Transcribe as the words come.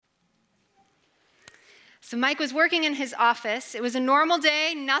So Mike was working in his office. It was a normal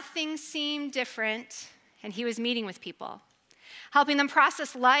day. Nothing seemed different. And he was meeting with people, helping them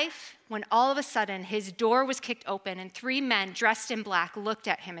process life, when all of a sudden his door was kicked open and 3 men dressed in black looked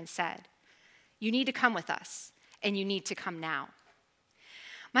at him and said, "You need to come with us, and you need to come now."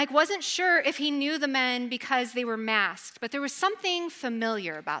 Mike wasn't sure if he knew the men because they were masked, but there was something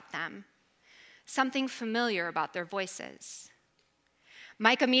familiar about them, something familiar about their voices.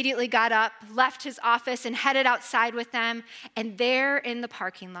 Mike immediately got up, left his office, and headed outside with them, and there in the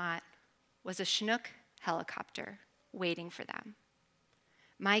parking lot was a Chinook helicopter waiting for them.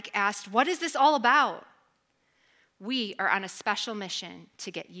 Mike asked, "What is this all about?" "We are on a special mission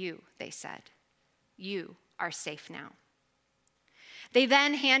to get you," they said. "You are safe now." They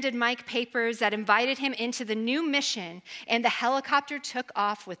then handed Mike papers that invited him into the new mission, and the helicopter took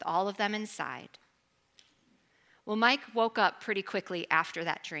off with all of them inside. Well, Mike woke up pretty quickly after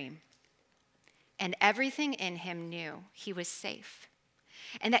that dream, and everything in him knew he was safe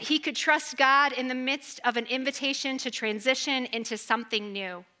and that he could trust God in the midst of an invitation to transition into something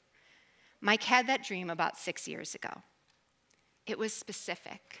new. Mike had that dream about 6 years ago. It was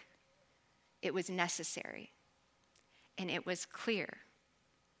specific, it was necessary, and it was clear.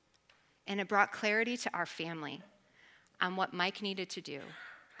 And it brought clarity to our family on what Mike needed to do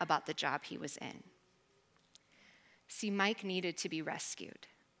about the job he was in. See, Mike needed to be rescued,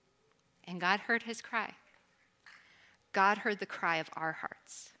 and God heard his cry. God heard the cry of our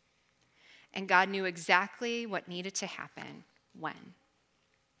hearts, and God knew exactly what needed to happen when.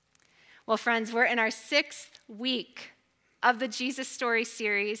 Well, friends, we're in our 6th week of the Jesus Story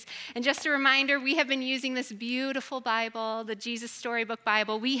series. And just a reminder, we have been using this beautiful Bible, the Jesus Storybook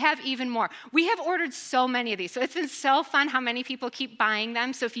Bible. We have even more. We have ordered so many of these. So it's been so fun how many people keep buying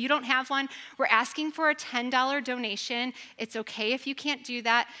them. So if you don't have one, we're asking for a $10 donation. It's okay if you can't do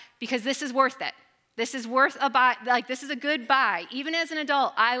that because this is worth it. This is worth a buy. This is a good buy. Even as an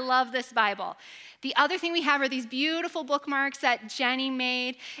adult, I love this Bible. The other thing we have are these beautiful bookmarks that Jenny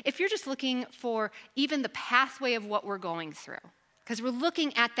made. If you're just looking for even the pathway of what we're going through, because we're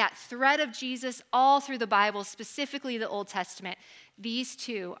looking at that thread of Jesus all through the Bible, specifically the Old Testament, these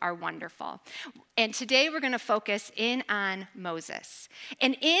two are wonderful. And today we're going to focus in on Moses.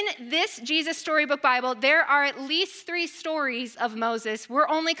 And in this Jesus Storybook Bible, there are at least 3 stories of Moses. We're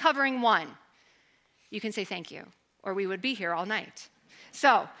only covering one. You can say thank you, or we would be here all night.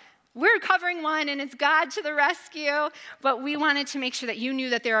 So we're covering one, and it's God to the rescue, but we wanted to make sure that you knew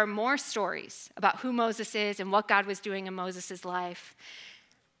that there are more stories about who Moses is and what God was doing in Moses' life.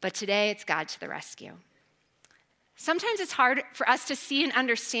 But today, it's God to the rescue. Sometimes it's hard for us to see and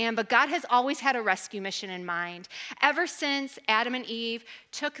understand, but God has always had a rescue mission in mind. Ever since Adam and Eve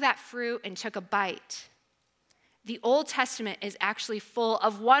took that fruit and took a bite, the Old Testament is actually full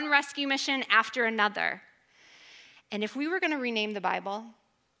of one rescue mission after another. And if we were going to rename the Bible,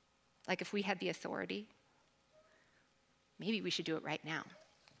 like if we had the authority, maybe we should do it right now.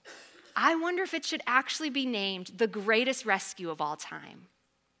 I wonder if it should actually be named the greatest rescue of all time.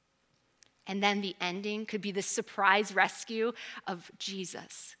 And then the ending could be the surprise rescue of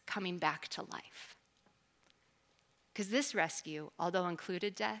Jesus coming back to life. Because this rescue, although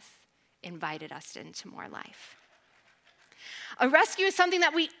included death, invited us into more life. A rescue is something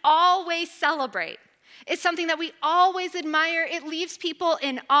that we always celebrate. It's something that we always admire. It leaves people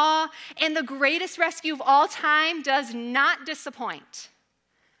in awe. And the greatest rescue of all time does not disappoint.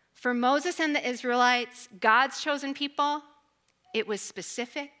 For Moses and the Israelites, God's chosen people, it was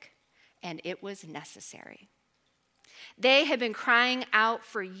specific and it was necessary. They had been crying out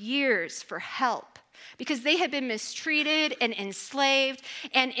for years for help because they had been mistreated and enslaved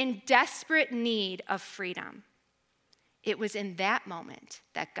and in desperate need of freedom. It was in that moment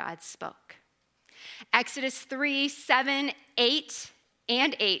that God spoke. Exodus 3, 7, 8,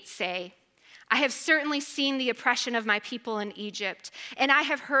 and 8 say, "I have certainly seen the oppression of my people in Egypt, and I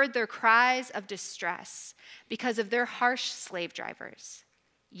have heard their cries of distress because of their harsh slave drivers.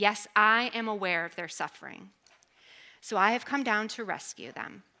 Yes, I am aware of their suffering. So I have come down to rescue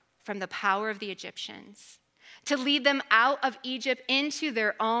them from the power of the Egyptians, to lead them out of Egypt into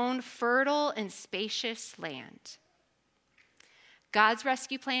their own fertile and spacious land." God's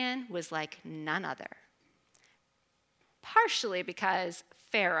rescue plan was like none other. Partially because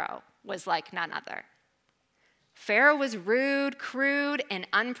Pharaoh was like none other. Pharaoh was rude, crude, and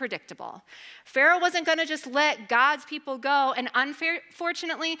unpredictable. Pharaoh wasn't going to just let God's people go, and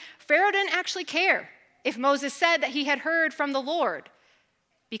unfortunately, Pharaoh didn't actually care if Moses said that he had heard from the Lord,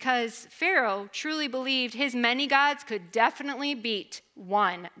 because Pharaoh truly believed his many gods could definitely beat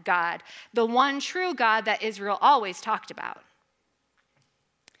one God, the one true God that Israel always talked about.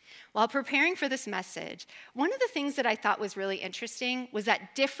 While preparing for this message, one of the things that I thought was really interesting was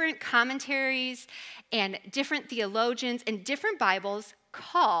that different commentaries and different theologians and different Bibles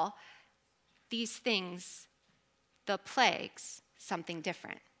call these things, the plagues, something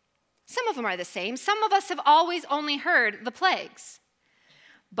different. Some of them are the same. Some of us have always only heard the plagues,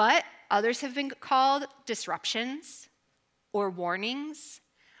 but others have been called disruptions or warnings,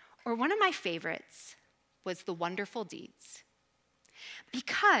 or one of my favorites was the wonderful deeds.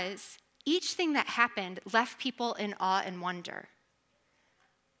 Because each thing that happened left people in awe and wonder.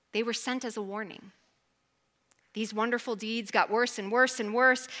 They were sent as a warning. These wonderful deeds got worse and worse and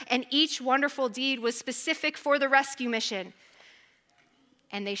worse, and each wonderful deed was specific for the rescue mission.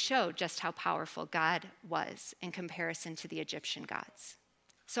 And they showed just how powerful God was in comparison to the Egyptian gods.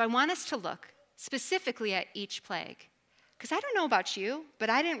 So I want us to look specifically at each plague. Because I don't know about you, but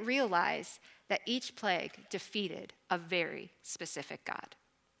I didn't realize that each plague defeated a very specific God.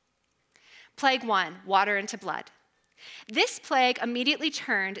 Plague 1, water into blood. This plague immediately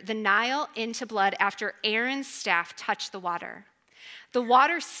turned the Nile into blood after Aaron's staff touched the water. The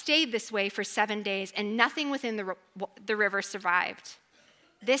water stayed this way for 7 days, and nothing within the river survived.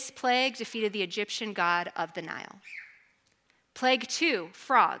 This plague defeated the Egyptian god of the Nile. Plague 2,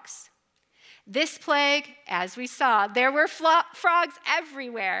 frogs. This plague, as we saw, there were frogs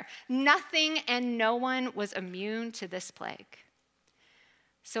everywhere. Nothing and no one was immune to this plague.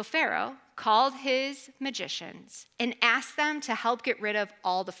 So Pharaoh called his magicians and asked them to help get rid of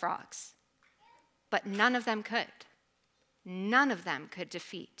all the frogs. But none of them could. None of them could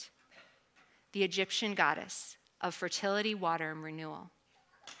defeat the Egyptian goddess of fertility, water, and renewal.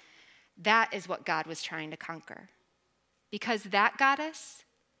 That is what God was trying to conquer. Because that goddess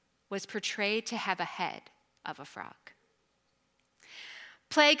was portrayed to have a head of a frog.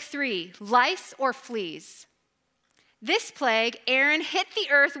 Plague 3, lice or fleas. This plague, Aaron hit the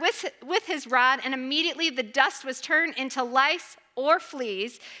earth with his rod, and immediately the dust was turned into lice or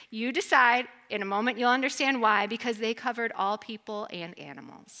fleas. You decide. In a moment, you'll understand why, because they covered all people and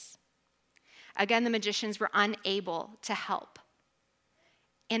animals. Again, the magicians were unable to help.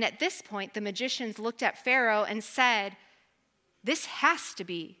 And at this point, the magicians looked at Pharaoh and said, "This has to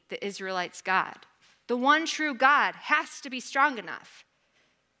be the Israelites' God. The one true God has to be strong enough."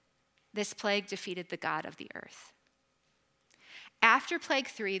 This plague defeated the God of the earth. After plague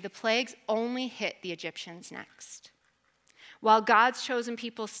 3, the plagues only hit the Egyptians next, while God's chosen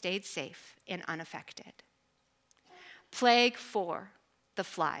people stayed safe and unaffected. Plague 4, the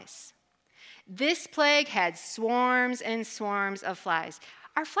flies. This plague had swarms and swarms of flies.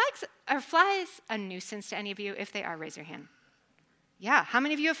 Are flies a nuisance to any of you? If they are, raise your hand. Yeah, how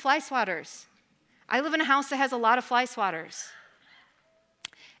many of you have fly swatters? I live in a house that has a lot of fly swatters.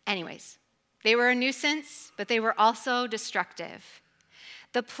 Anyways, they were a nuisance, but they were also destructive.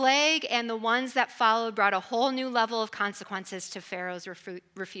 The plague and the ones that followed brought a whole new level of consequences to Pharaoh's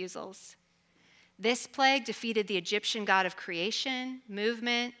refusals. This plague defeated the Egyptian god of creation,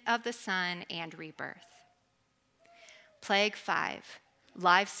 movement of the sun, and rebirth. Plague 5,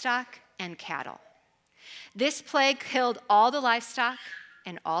 livestock and cattle. This plague killed all the livestock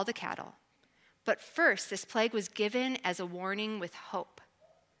and all the cattle. But first, this plague was given as a warning with hope,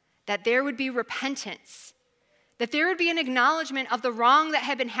 that there would be repentance, that there would be an acknowledgement of the wrong that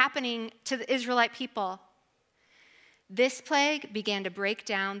had been happening to the Israelite people. This plague began to break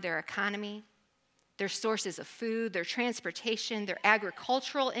down their economy, their sources of food, their transportation, their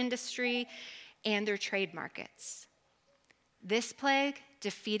agricultural industry, and their trade markets. This plague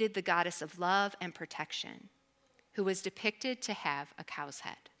defeated the goddess of love and protection, who was depicted to have a cow's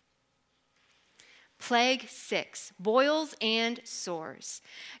head. Plague 6, boils and sores.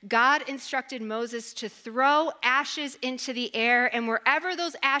 God instructed Moses to throw ashes into the air, and wherever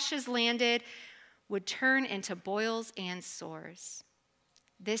those ashes landed would turn into boils and sores.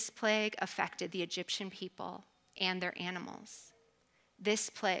 This plague affected the Egyptian people and their animals. This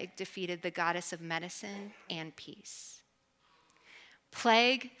plague defeated the goddess of medicine and peace.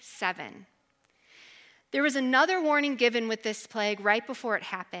 Plague 7. There was another warning given with this plague right before it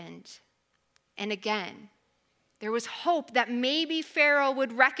happened. And again, there was hope that maybe Pharaoh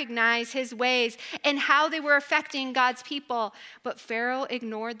would recognize his ways and how they were affecting God's people. But Pharaoh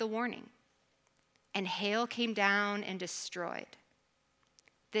ignored the warning, and hail came down and destroyed.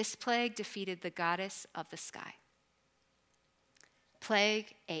 This plague defeated the goddess of the sky.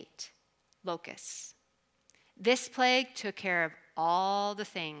 Plague 8, locusts. This plague took care of all the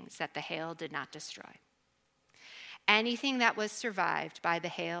things that the hail did not destroy. Anything that was survived by the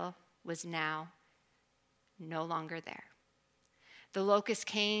hail was now no longer there. The locust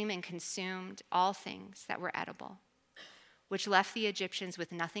came and consumed all things that were edible. which left the Egyptians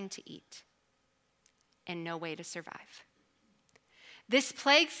with nothing to eat and no way to survive. This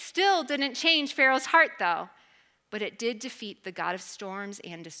plague still didn't change Pharaoh's heart, though, but it did defeat the god of storms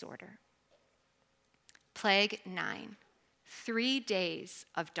and disorder. Plague 9, 3 days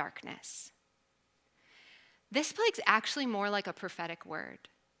of darkness. This plague's actually more like a prophetic word.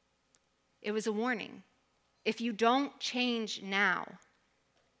 It was a warning. If you don't change now,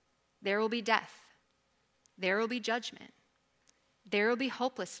 there will be death. There will be judgment. There will be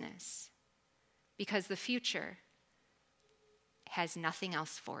hopelessness because the future has nothing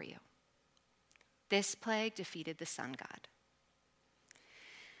else for you. This plague defeated the sun god.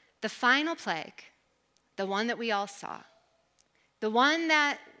 The final plague, the one that we all saw, the one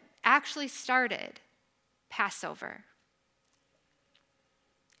that actually started Passover,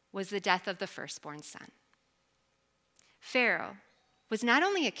 was the death of the firstborn son. Pharaoh was not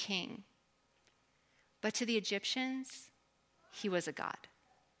only a king, but to the Egyptians, he was a god.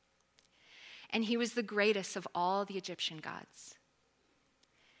 And he was the greatest of all the Egyptian gods.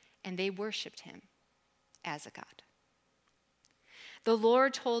 And they worshiped him as a god. The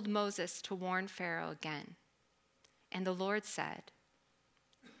Lord told Moses to warn Pharaoh again. And the Lord said,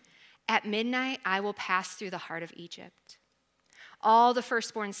 "At midnight I will pass through the heart of Egypt. All the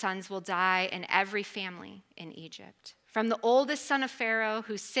firstborn sons will die in every family in Egypt, from the oldest son of Pharaoh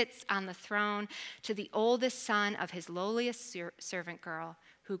who sits on the throne to the oldest son of his lowliest servant girl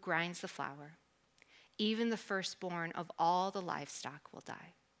who grinds the flour. Even the firstborn of all the livestock will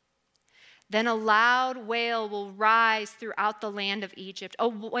die. Then a loud wail will rise throughout the land of Egypt, a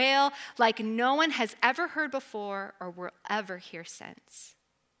wail like no one has ever heard before or will ever hear since.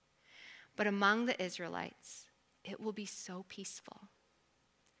 But among the Israelites, it will be so peaceful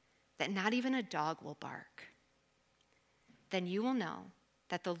that not even a dog will bark. Then you will know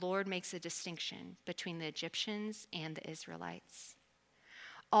that the Lord makes a distinction between the Egyptians and the Israelites.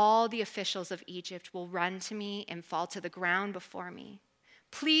 All the officials of Egypt will run to me and fall to the ground before me.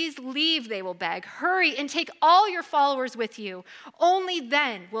 Please leave, they will beg. Hurry and take all your followers with you. Only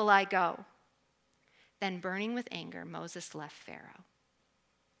then will I go." Then, burning with anger, Moses left Pharaoh.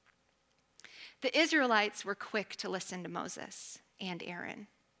 The Israelites were quick to listen to Moses and Aaron,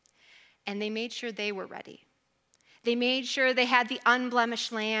 and they made sure they were ready. They made sure they had the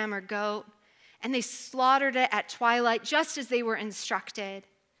unblemished lamb or goat, and they slaughtered it at twilight just as they were instructed.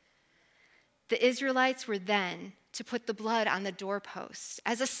 The Israelites were then to put the blood on the doorposts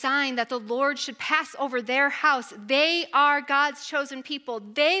as a sign that the Lord should pass over their house. They are God's chosen people.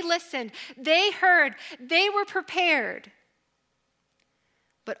 They listened, they heard, they were prepared.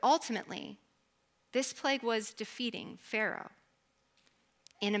 But ultimately, this plague was defeating Pharaoh.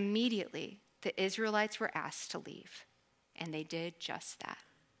 And immediately, the Israelites were asked to leave, and they did just that.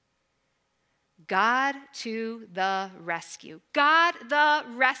 God to the rescue. God, the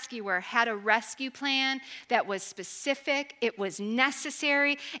rescuer, had a rescue plan that was specific, it was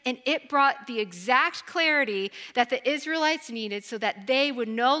necessary, and it brought the exact clarity that the Israelites needed so that they would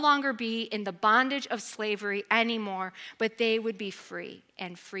no longer be in the bondage of slavery anymore, but they would be free,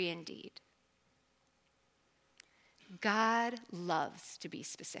 and free indeed. God loves to be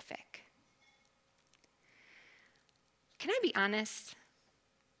specific. Can I be honest?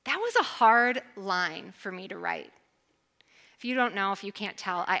 That was a hard line for me to write. If you don't know, if you can't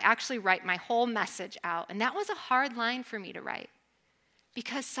tell, I actually write my whole message out, and that was a hard line for me to write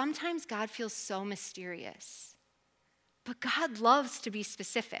because sometimes God feels so mysterious, but God loves to be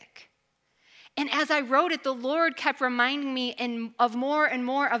specific. And as I wrote it, the Lord kept reminding me of more and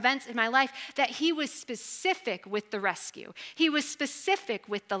more events in my life that he was specific with the rescue. He was specific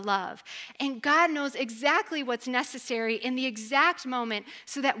with the love. And God knows exactly what's necessary in the exact moment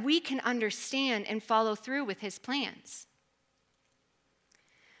so that we can understand and follow through with his plans.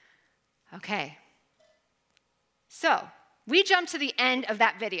 Okay. So, we jumped to the end of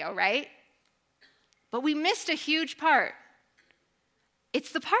that video, right? But we missed a huge part.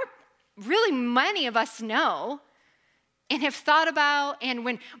 It's the part really many of us know and have thought about, and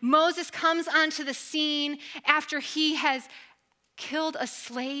when Moses comes onto the scene after he has killed a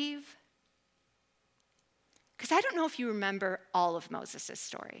slave. Because I don't know if you remember all of Moses'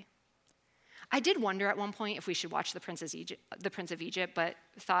 story. I did wonder at one point if we should watch The Prince of Egypt, but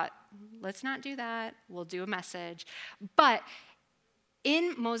thought, let's not do that. We'll do a message. But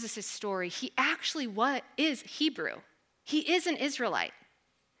in Moses' story, he actually is Hebrew. He is an Israelite.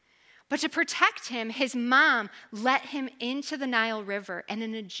 But to protect him, his mom let him into the Nile River, and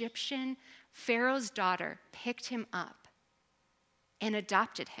an Egyptian, Pharaoh's daughter, picked him up and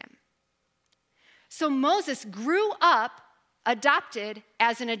adopted him. So Moses grew up adopted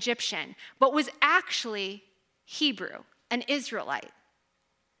as an Egyptian, but was actually Hebrew. an Israelite.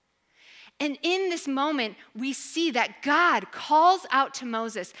 And in this moment, we see that God calls out to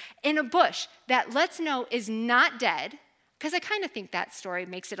Moses in a bush that, let's know, is not dead, because I kind of think that story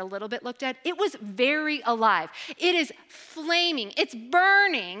makes it a little bit look dead. It was very alive. It is flaming. It's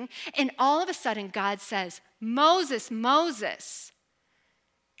burning. And all of a sudden, God says, Moses, Moses,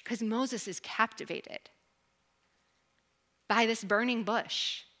 because Moses is captivated by this burning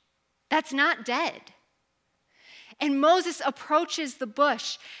bush that's not dead. And Moses approaches the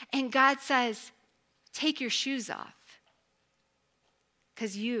bush, and God says, take your shoes off,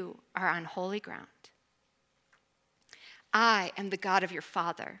 because you are on holy ground. I am the God of your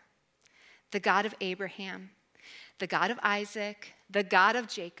father, the God of Abraham, the God of Isaac, the God of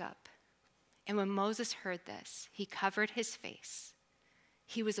Jacob. And when Moses heard this, he covered his face.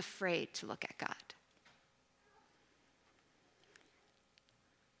 He was afraid to look at God.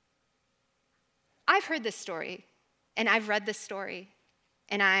 I've heard this story, and I've read this story,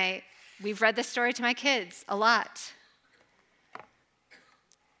 and we've read this story to my kids a lot.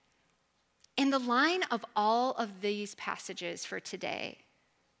 And the line of all of these passages for today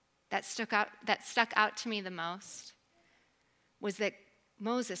that stuck out to me the most was that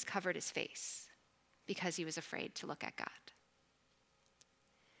Moses covered his face because he was afraid to look at God.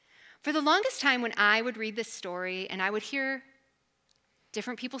 For the longest time, when I would read this story and I would hear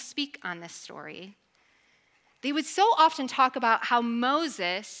different people speak on this story, they would so often talk about how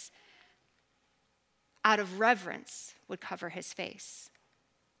Moses, out of reverence, would cover his face.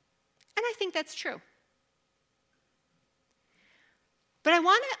 And I think that's true. But I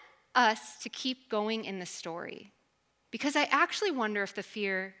want us to keep going in the story, because I actually wonder if the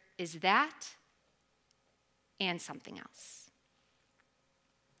fear is that and something else.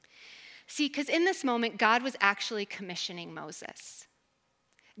 See, because in this moment, God was actually commissioning Moses.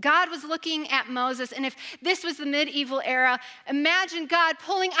 God was looking at Moses, and if this was the medieval era, imagine God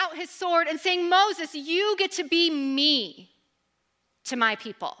pulling out his sword and saying, Moses, you get to be me to my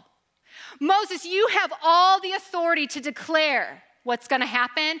people. Moses, you have all the authority to declare what's going to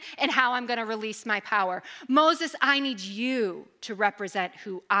happen and how I'm going to release my power. Moses, I need you to represent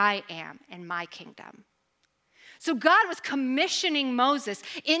who I am in my kingdom. So God was commissioning Moses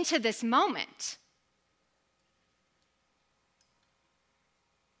into this moment.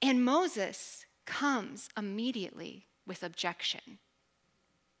 And Moses comes immediately with objection.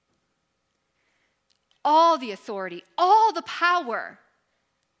 All the authority, all the power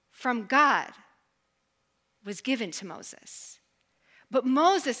from God was given to Moses. But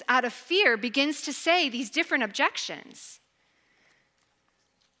Moses, out of fear, begins to say these different objections.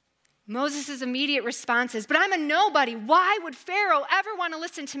 Moses' immediate response is, but I'm a nobody. Why would Pharaoh ever want to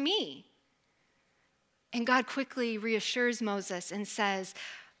listen to me? And God quickly reassures Moses and says,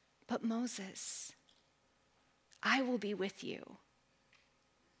 but Moses, I will be with you.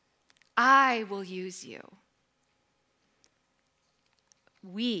 I will use you.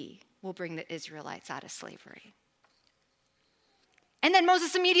 We will bring the Israelites out of slavery. And then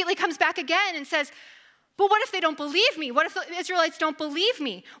Moses immediately comes back again and says, but what if they don't believe me? What if the Israelites don't believe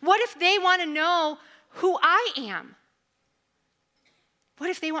me? What if they want to know who I am? What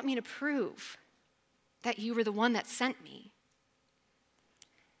if they want me to prove that you were the one that sent me?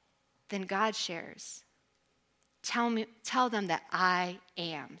 Then God shares, tell them that I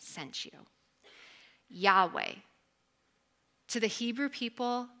am sent you. Yahweh. To the Hebrew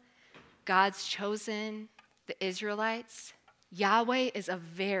people, God's chosen, the Israelites, Yahweh is a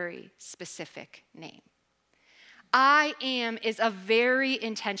very specific name. I am is a very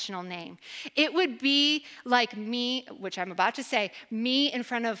intentional name. It would be like me, which I'm about to say, me in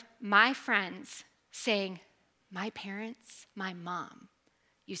front of my friends saying, my parents, my mom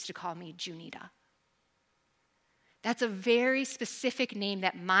used to call me Junita. That's a very specific name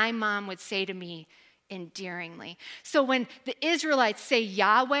that my mom would say to me endearingly. So when the Israelites say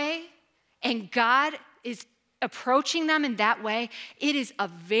Yahweh and God is approaching them in that way, it is a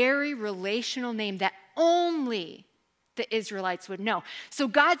very relational name that only the Israelites would know. So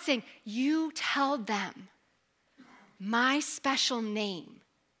God's saying, you tell them my special name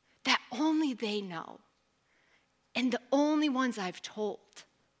that only they know and the only ones I've told.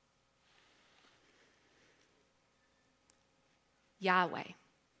 Yahweh,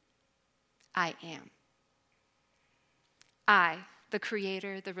 I am. I, the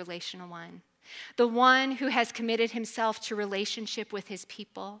creator, the relational one, the one who has committed himself to relationship with his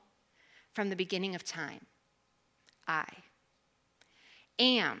people from the beginning of time. I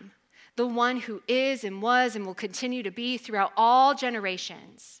am the one who is and was and will continue to be throughout all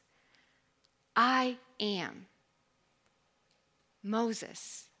generations. I am.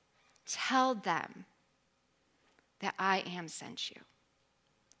 Moses, tell them that I am sent you.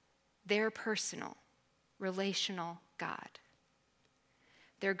 Their personal, relational God.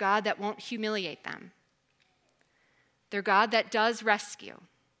 Their God that won't humiliate them. Their God that does rescue.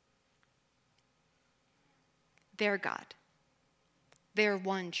 Their God. Their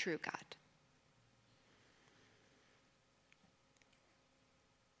one true God.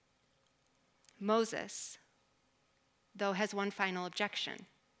 Moses, though, has one final objection.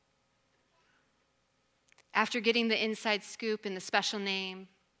 After getting the inside scoop and the special name,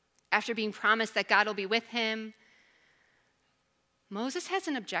 after being promised that God will be with him, Moses has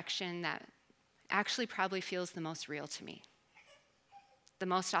an objection that actually probably feels the most real to me, the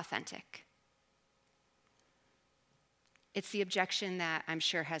most authentic. It's the objection that I'm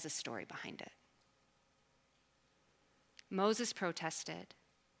sure has a story behind it. Moses protested,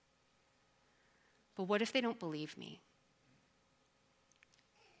 but what if they don't believe me?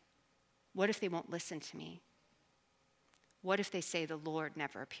 What if they won't listen to me? What if they say the Lord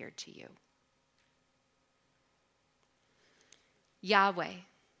never appeared to you? Yahweh,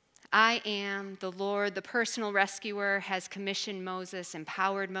 I am the Lord, the personal rescuer, has commissioned Moses,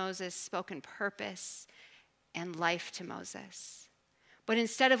 empowered Moses, spoken purpose and life to Moses. But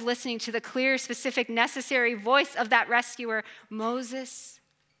instead of listening to the clear, specific, necessary voice of that rescuer, Moses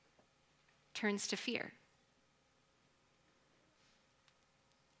turns to fear.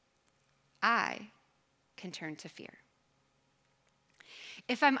 I can turn to fear.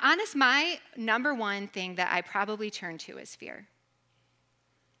 If I'm honest, my number one thing that I probably turn to is fear.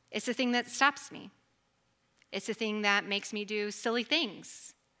 It's the thing that stops me. It's the thing that makes me do silly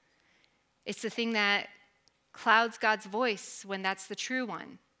things. It's the thing that clouds God's voice when that's the true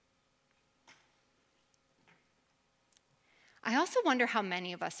one. I also wonder how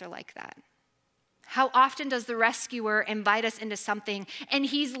many of us are like that. How often does the rescuer invite us into something and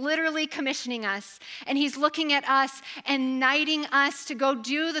he's literally commissioning us and he's looking at us and knighting us to go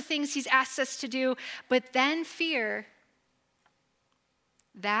do the things he's asked us to do, but then fear,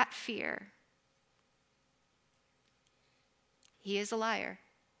 that fear, he is a liar.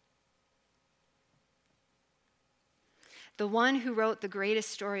 The one who wrote the greatest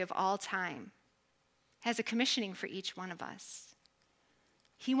story of all time has a commissioning for each one of us.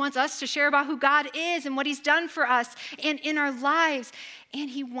 He wants us to share about who God is and what he's done for us and in our lives. And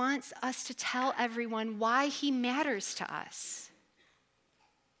he wants us to tell everyone why he matters to us.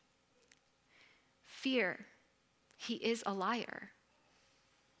 Fear, he is a liar.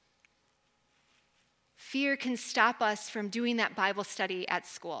 Fear can stop us from doing that Bible study at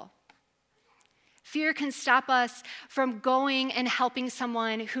school. Fear can stop us from going and helping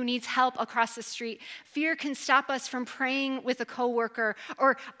someone who needs help across the street. Fear can stop us from praying with a coworker,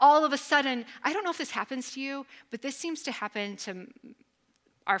 or all of a sudden, I don't know if this happens to you, but this seems to happen to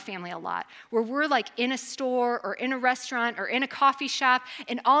our family a lot, where we're like in a store or in a restaurant or in a coffee shop,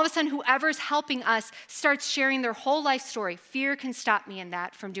 and all of a sudden whoever's helping us starts sharing their whole life story. Fear can stop me in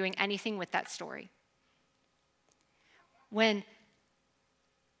that from doing anything with that story. When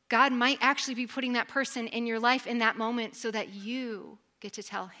God might actually be putting that person in your life in that moment so that you get to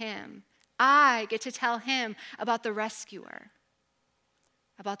tell him. I get to tell him about the rescuer,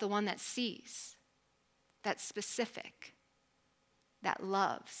 about the one that sees, that's specific, that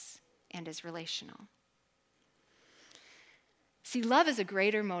loves, and is relational. See, love is a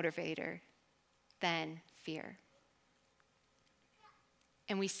greater motivator than fear.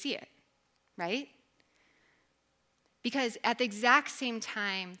 And we see it, right? Because at the exact same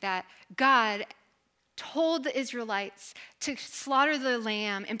time that God told the Israelites to slaughter the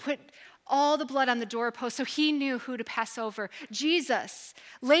lamb and put all the blood on the doorpost so he knew who to pass over, Jesus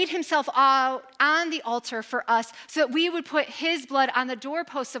laid himself out on the altar for us so that we would put his blood on the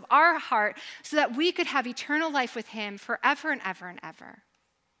doorposts of our heart so that we could have eternal life with him forever and ever and ever.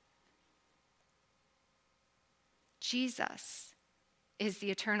 Jesus is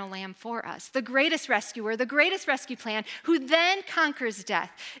the eternal lamb for us, the greatest rescuer, the greatest rescue plan, who then conquers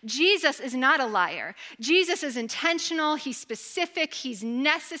death. Jesus is not a liar. Jesus is intentional, he's specific, he's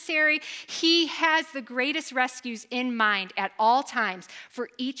necessary. He has the greatest rescues in mind at all times for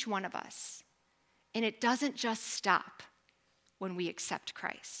each one of us. And it doesn't just stop when we accept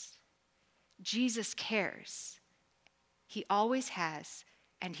Christ. Jesus cares. He always has,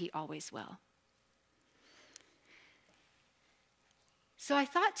 and he always will. So I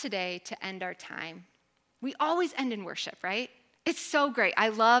thought today to end our time, we always end in worship, right? It's so great. I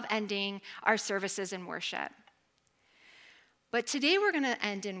love ending our services in worship. But today we're going to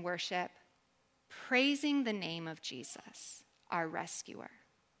end in worship, praising the name of Jesus, our rescuer,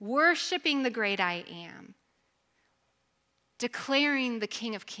 worshiping the great I am, declaring the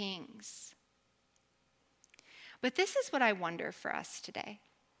King of Kings. But this is what I wonder for us today.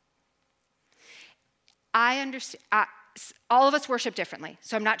 I understand, all of us worship differently,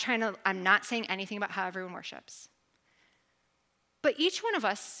 so I'm not saying anything about how everyone worships. But each one of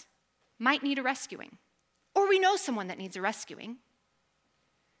us might need a rescuing, or we know someone that needs a rescuing.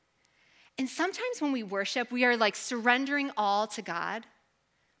 And sometimes when we worship, we are like surrendering all to God.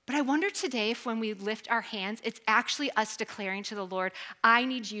 But I wonder today if when we lift our hands, it's actually us declaring to the Lord, I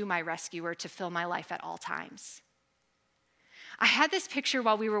need you, my rescuer, to fill my life at all times. I had this picture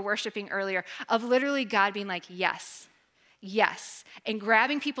while we were worshiping earlier of literally God being like, yes, yes, and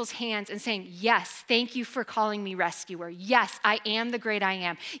grabbing people's hands and saying, yes, thank you for calling me rescuer. Yes, I am the great I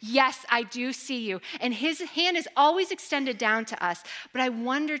am. Yes, I do see you. And his hand is always extended down to us. But I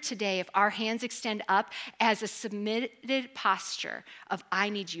wonder today if our hands extend up as a submitted posture of, I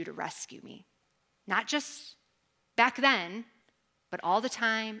need you to rescue me. Not just back then, but all the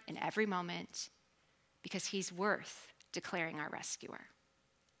time and every moment, because he's worth declaring our rescuer.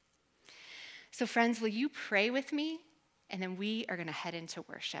 So friends, will you pray with me? And then we are going to head into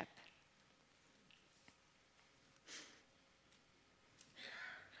worship.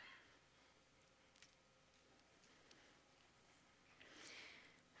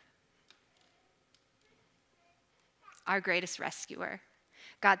 Our greatest rescuer.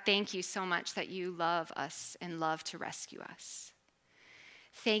 God, thank you so much that you love us and love to rescue us.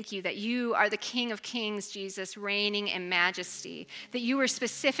 Thank you that you are the King of Kings, Jesus, reigning in majesty, that you were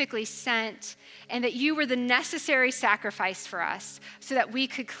specifically sent, and that you were the necessary sacrifice for us so that we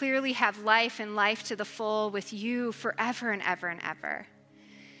could clearly have life and life to the full with you forever and ever and ever.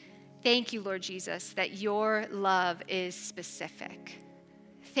 Thank you, Lord Jesus, that your love is specific.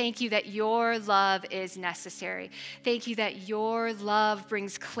 Thank you that your love is necessary. Thank you that your love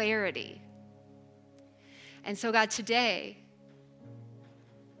brings clarity. And so, God, today,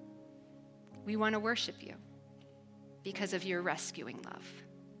 we want to worship you because of your rescuing love.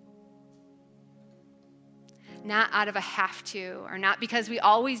 Not out of a have to, or not because we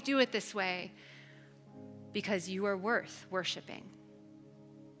always do it this way, because you are worth worshiping.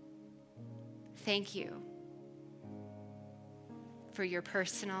 Thank you for your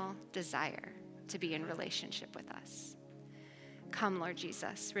personal desire to be in relationship with us. Come, Lord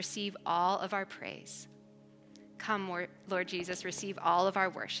Jesus, receive all of our praise. Come, Lord Jesus, receive all of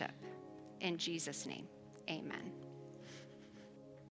our worship. In Jesus' name, amen.